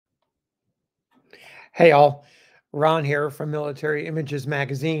Hey all, Ron here from Military Images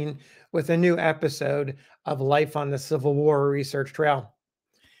Magazine with a new episode of Life on the Civil War Research Trail.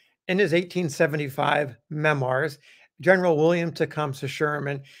 In his 1875 memoirs, General William Tecumseh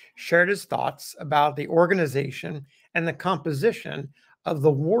Sherman shared his thoughts about the organization and the composition of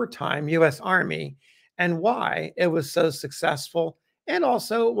the wartime U.S. Army and why it was so successful and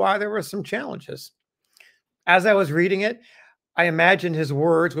also why there were some challenges. As I was reading it, I imagine his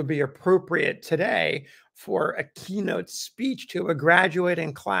words would be appropriate today for a keynote speech to a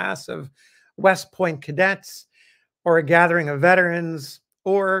graduating class of West Point cadets, or a gathering of veterans,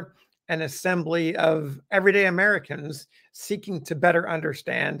 or an assembly of everyday Americans seeking to better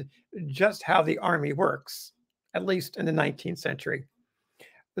understand just how the Army works, at least in the 19th century.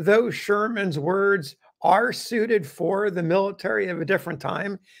 Though Sherman's words are suited for the military of a different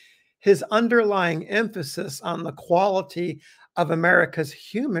time, his underlying emphasis on the quality of America's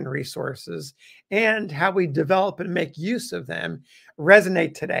human resources and how we develop and make use of them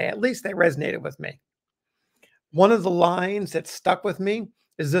resonate today. At least they resonated with me. One of the lines that stuck with me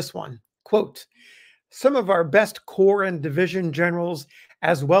is this one, quote, "Some of our best corps and division generals,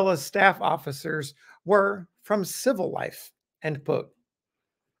 as well as staff officers, were from civil life," end quote.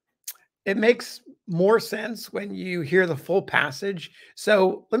 It makes more sense when you hear the full passage.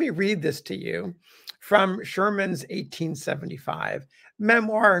 So let me read this to you from Sherman's 1875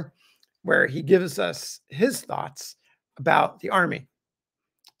 memoir, where he gives us his thoughts about the Army.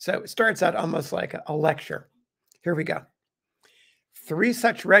 So it starts out almost like a lecture. Here we go. 3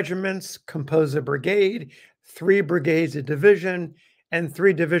 such regiments compose a brigade, 3 brigades a division, and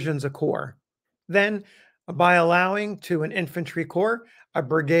 3 divisions a corps. Then, by allowing to an infantry corps a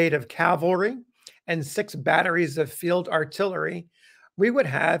brigade of cavalry and 6 batteries of field artillery, we would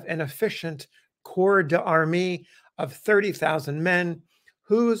have an efficient corps d'armée of 30,000 men,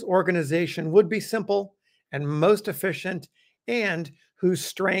 whose organization would be simple and most efficient, and whose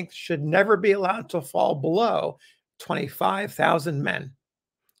strength should never be allowed to fall below 25,000 men.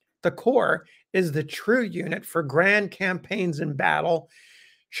 The corps is the true unit for grand campaigns in battle,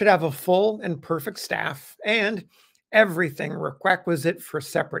 should have a full and perfect staff, and everything requisite for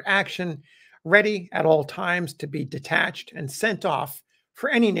separate action, ready at all times to be detached and sent off for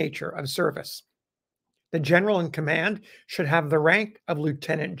any nature of service. The general in command should have the rank of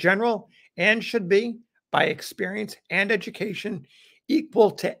lieutenant general and should be, by experience and education,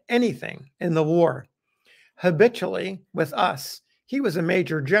 equal to anything in the war. Habitually, with us, he was a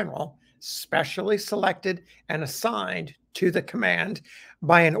major general, specially selected and assigned to the command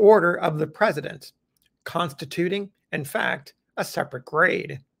by an order of the president, constituting, in fact, a separate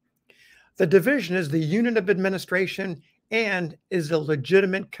grade. The division is the unit of administration and is the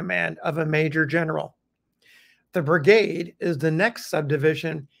legitimate command of a major general. The brigade is the next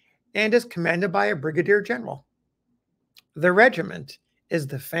subdivision and is commanded by a brigadier general. The regiment is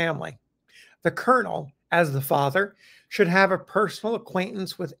the family. The colonel, as the father, should have a personal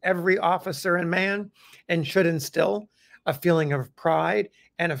acquaintance with every officer and man and should instill a feeling of pride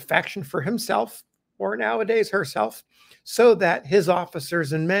and affection for himself, or nowadays herself, so that his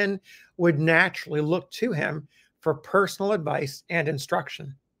officers and men would naturally look to him for personal advice and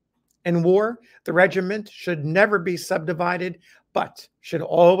instruction. In war, the regiment should never be subdivided, but should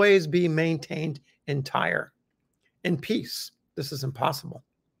always be maintained entire. In peace, this is impossible.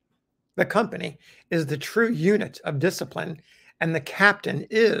 The company is the true unit of discipline, and the captain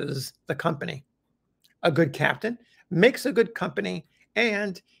is the company. A good captain makes a good company,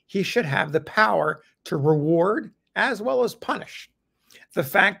 and he should have the power to reward as well as punish. The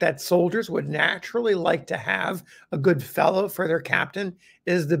fact that soldiers would naturally like to have a good fellow for their captain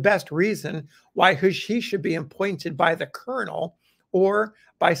is the best reason why he should be appointed by the colonel or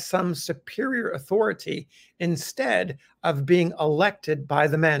by some superior authority instead of being elected by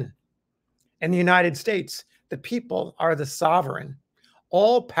the men. In the United States, the people are the sovereign.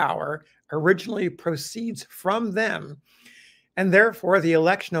 All power originally proceeds from them, and therefore the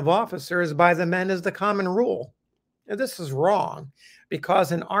election of officers by the men is the common rule. Now, this is wrong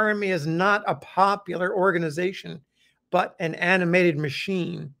because an army is not a popular organization, but an animated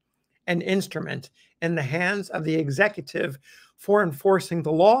machine, an instrument in the hands of the executive for enforcing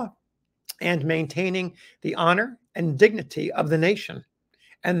the law and maintaining the honor and dignity of the nation.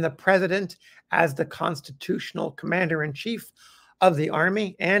 And the president, as the constitutional commander-in-chief of the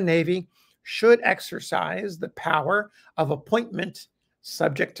Army and Navy, should exercise the power of appointment,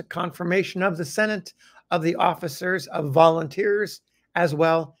 subject to confirmation of the Senate, of the officers of volunteers as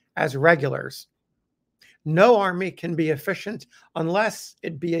well as regulars. No army can be efficient unless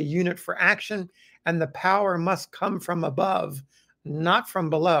it be a unit for action, and the power must come from above, not from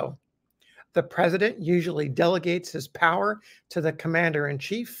below. The president usually delegates his power to the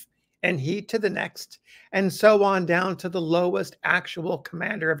commander-in-chief, and he to the next, and so on down to the lowest actual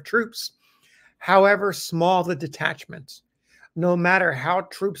commander of troops. However small the detachment, no matter how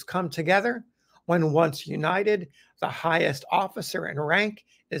troops come together, when once united, the highest officer in rank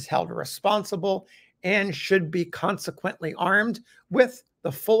is held responsible and should be consequently armed with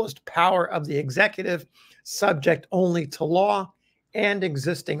the fullest power of the executive, subject only to law and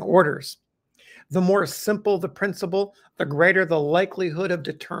existing orders. The more simple the principle, the greater the likelihood of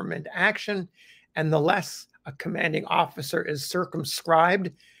determined action, and the less a commanding officer is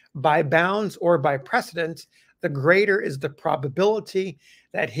circumscribed by bounds or by precedent, the greater is the probability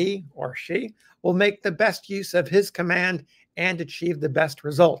that he or she will make the best use of his command and achieve the best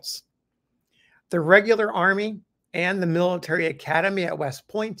results. The regular Army and the military academy at West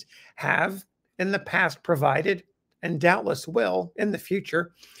Point have in the past provided, and doubtless will in the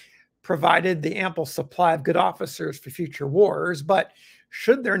future, provided the ample supply of good officers for future wars, but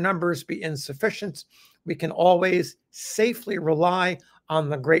should their numbers be insufficient, we can always safely rely on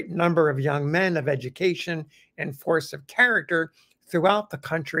the great number of young men of education and force of character throughout the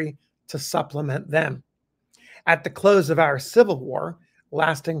country to supplement them. At the close of our Civil War,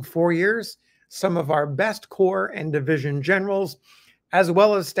 lasting 4 years, some of our best corps and division generals, as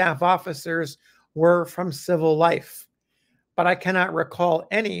well as staff officers, were from civil life. But I cannot recall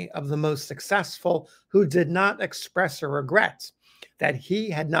any of the most successful who did not express a regret that he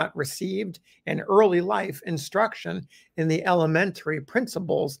had not received in early life instruction in the elementary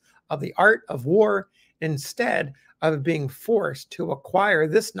principles of the art of war, instead of being forced to acquire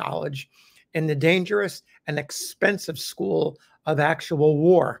this knowledge in the dangerous and expensive school of actual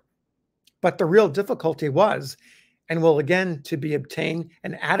war. But the real difficulty was, and will again to be obtained,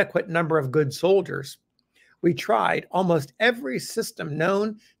 an adequate number of good soldiers. We tried almost every system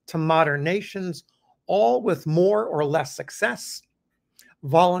known to modern nations, all with more or less success.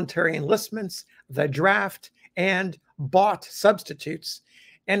 Voluntary enlistments, the draft, and bought substitutes.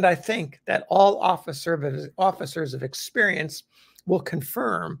 And I think that all officers of experience will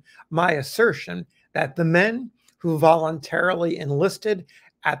confirm my assertion that the men who voluntarily enlisted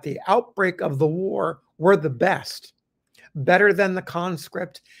at the outbreak of the war were the best, better than the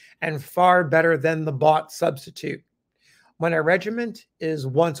conscript, and far better than the bought substitute. When a regiment is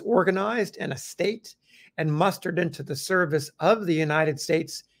once organized in a state and mustered into the service of the United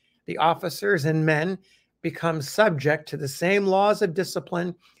States, the officers and men become subject to the same laws of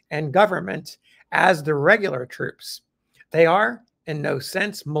discipline and government as the regular troops. They are, in no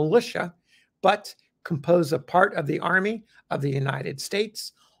sense, militia, but compose a part of the Army of the United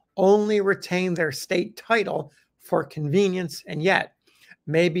States, only retain their state title for convenience, and yet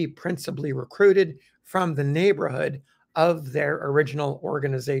may be principally recruited from the neighborhood of their original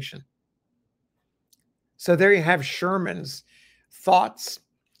organization. So there you have Sherman's thoughts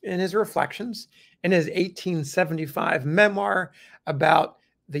in his reflections in his 1875 memoir about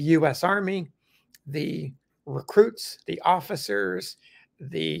the U.S. Army, the recruits, the officers,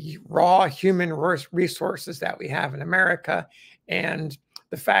 the raw human resources that we have in America, and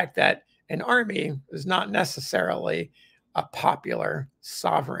the fact that an army is not necessarily a popular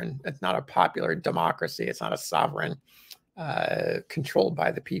sovereign. It's not a popular democracy. It's not a sovereign controlled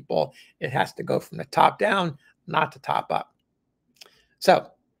by the people. It has to go from the top down, not the top up.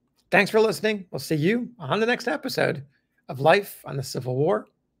 So thanks for listening. We'll see you on the next episode of Life on the Civil War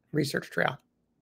Research Trail.